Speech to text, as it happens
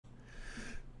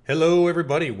Hello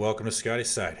everybody, welcome to Scotty's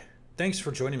Side. Thanks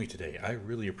for joining me today, I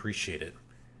really appreciate it.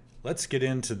 Let's get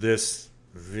into this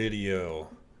video.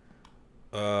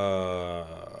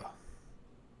 Why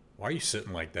are you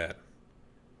sitting like that?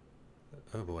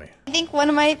 Oh boy. I think one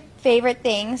of my favorite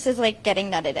things is like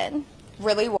getting nutted in.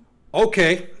 Really?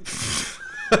 Okay.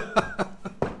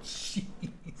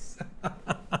 Jeez.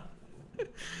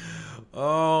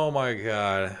 Oh my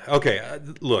god. Okay,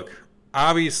 look.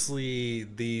 Obviously,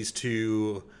 these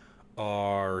two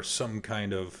are some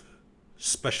kind of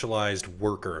specialized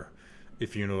worker,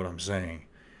 if you know what I'm saying.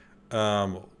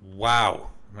 Wow.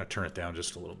 I'm going to turn it down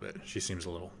just a little bit. She seems a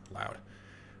little loud.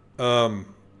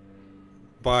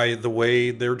 By the way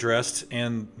they're dressed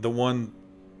and the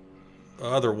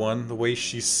other one, the way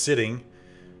she's sitting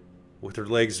with her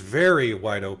legs very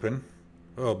wide open.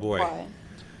 Oh boy. Why?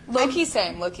 Low-key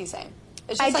same, low-key same.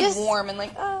 It's just warm and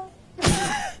like, oh.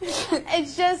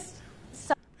 It's just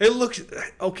so It looks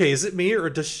okay. Is it me or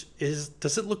does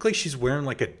it look like she's wearing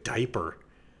like a diaper?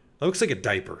 It looks like a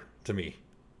diaper to me.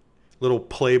 Little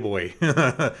Playboy,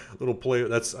 little play.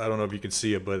 That's I don't know if you can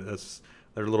see it, but that's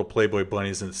they're little Playboy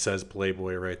bunnies, and it says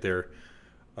Playboy right there.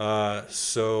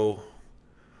 So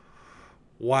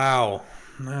wow.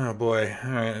 Oh boy.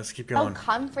 All right, let's keep going.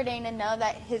 comforting to know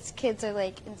that his kids are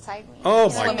like inside me. Oh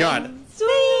You know my what I god. mean? Sweet.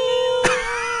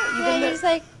 You Yeah, think he's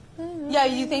like, yeah,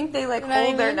 you think they like You know what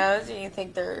hold I their mean? nose and you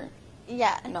think they're,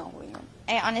 yeah. no, we don't.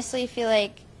 I honestly feel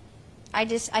like I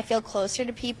feel closer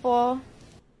to people.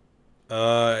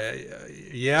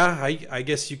 Yeah, I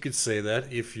guess you could say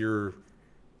that if you're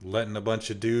letting a bunch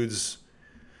of dudes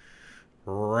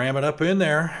ram it up in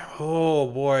there. Oh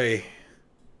boy.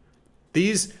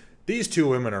 These two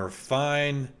women are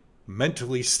fine,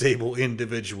 mentally stable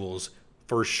individuals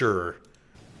for sure.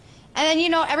 And then, you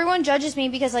know, everyone judges me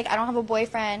because like I don't have a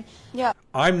boyfriend. Yeah.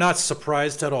 I'm not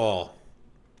surprised at all.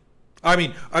 I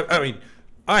mean, I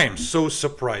am so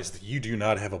surprised that you do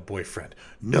not have a boyfriend.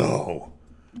 No.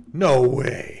 No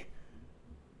way.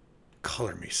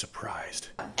 Color me surprised.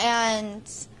 And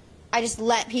I just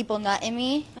let people nut in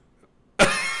me.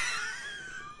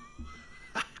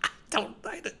 Don't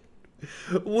write it.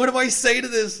 What do I say to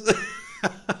this?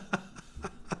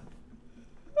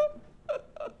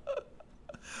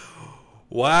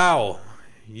 Wow.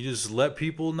 You just let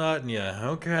people nut in you.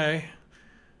 Okay.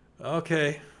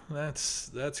 Okay.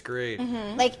 That's great.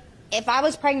 Like if I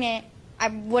was pregnant, I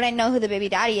wouldn't know who the baby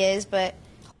daddy is, but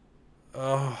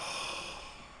Oh,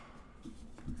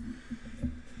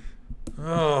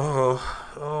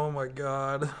 oh my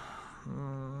God.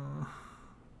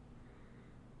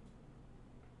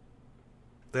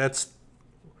 That's,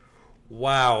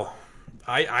 wow.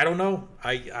 I don't know.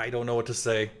 I don't know what to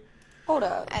say. Hold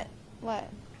up. what?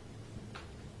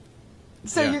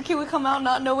 So Yeah. your kid would come out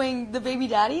not knowing the baby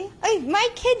daddy? My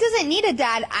kid doesn't need a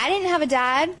dad. I didn't have a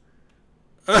dad.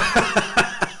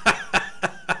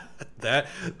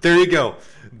 There you go.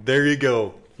 There you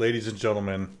go, ladies and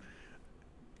gentlemen.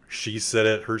 She said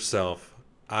it herself.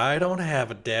 I don't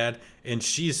have a dad, and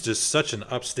she's just such an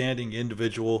upstanding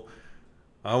individual.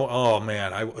 Oh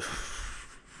man,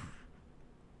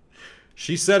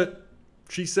 she said it.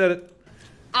 She said it.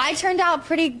 I turned out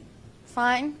pretty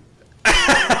fine.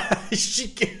 She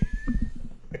can't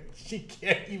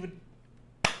even.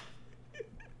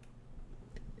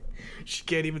 She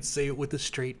can't even say it with a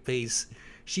straight face.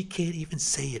 She can't even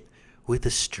say it with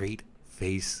a straight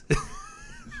face.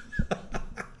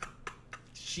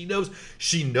 She knows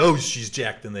she's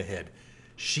jacked in the head.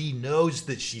 She knows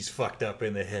that she's fucked up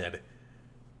in the head.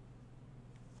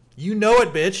 You know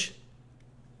it, bitch.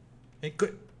 Hey,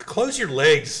 close your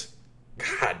legs.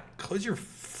 God, close your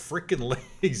freaking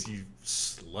legs, you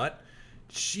slut.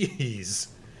 Jeez.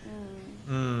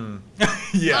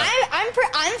 Yeah.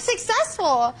 I'm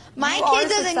successful. My You are kid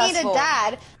doesn't need a successful.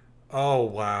 dad. Oh,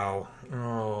 wow.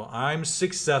 Oh, I'm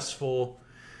successful.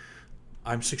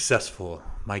 I'm successful.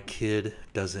 My kid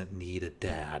doesn't need a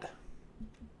dad.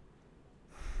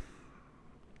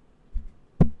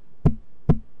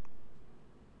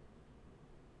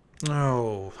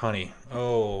 Oh, honey.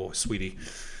 Oh, sweetie.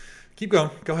 Keep going.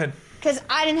 Go ahead. Because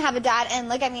I didn't have a dad, and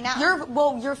look at me now.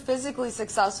 You're physically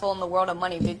successful in the world of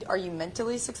money. Are you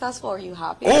mentally successful? Are you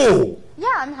happy? Oh,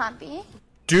 Yeah, I'm happy.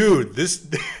 dude, this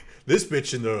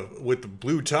bitch with the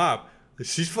blue top,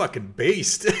 she's fucking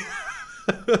based.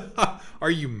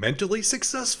 Are you mentally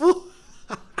successful?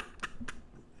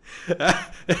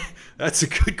 That's a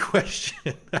good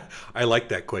question. I like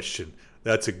that question.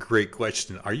 That's a great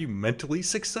question. Are you mentally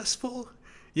successful?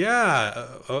 Yeah.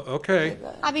 Okay.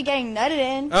 I'll be getting nutted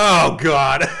in. Oh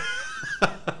God.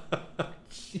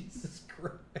 Jesus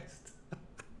Christ.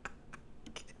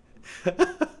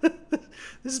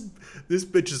 This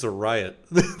bitch is a riot.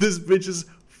 This bitch is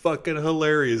fucking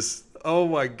hilarious. Oh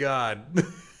my god.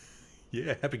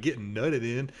 Yeah, happy getting nutted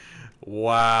in.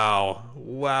 Wow.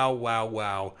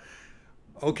 Wow.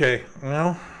 Okay,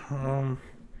 well,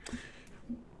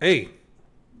 hey.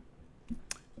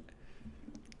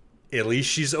 At least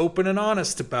she's open and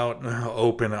honest about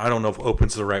open. I don't know if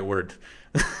open's the right word.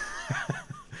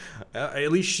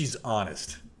 At least she's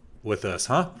honest with us,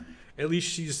 huh? At least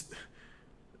she's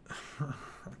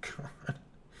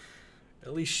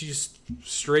at least she's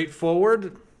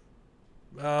straightforward.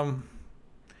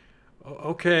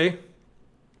 Okay.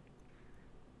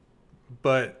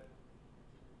 But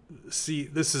see,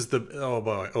 this is the oh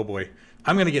boy.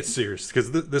 I'm going to get serious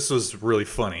cuz this was really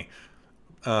funny.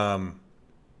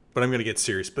 But I'm going to get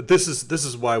serious. But this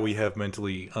is why we have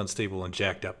mentally unstable and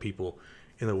jacked up people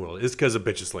in the world. It's because of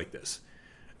bitches like this.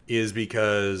 Is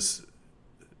because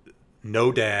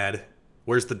no dad.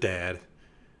 Where's the dad?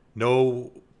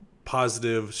 No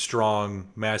positive, strong,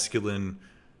 masculine.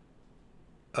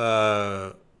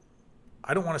 I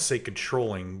don't want to say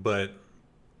controlling, but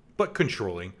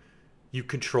controlling. You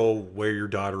control where your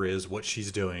daughter is, what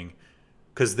she's doing,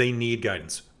 because they need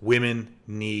guidance. Women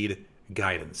need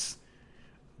guidance.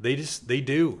 They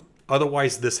do.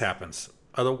 Otherwise, this happens.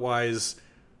 Otherwise,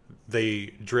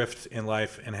 they drift in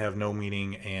life and have no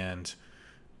meaning and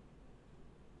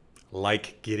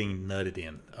like getting nutted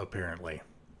in, apparently.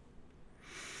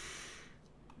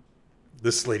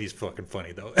 This lady's fucking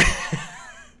funny, though.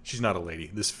 She's not a lady.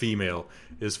 This female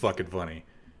is fucking funny.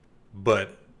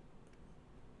 But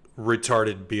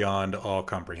retarded beyond all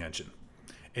comprehension.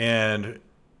 And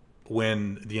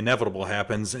when the inevitable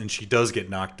happens and she does get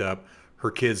knocked up,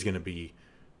 her kid's going to be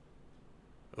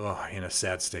in a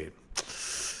sad state.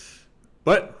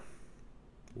 But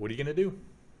what are you going to do?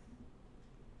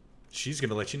 She's going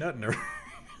to let you nut in her.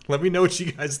 Let me know what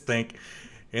you guys think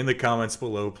in the comments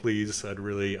below, please. I'd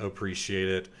really appreciate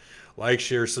it. Like,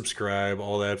 share, subscribe,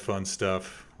 all that fun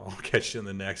stuff. I'll catch you in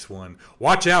the next one.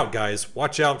 Watch out, guys.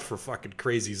 Watch out for fucking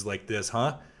crazies like this,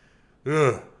 huh?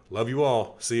 Ugh. Love you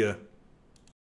all. See ya.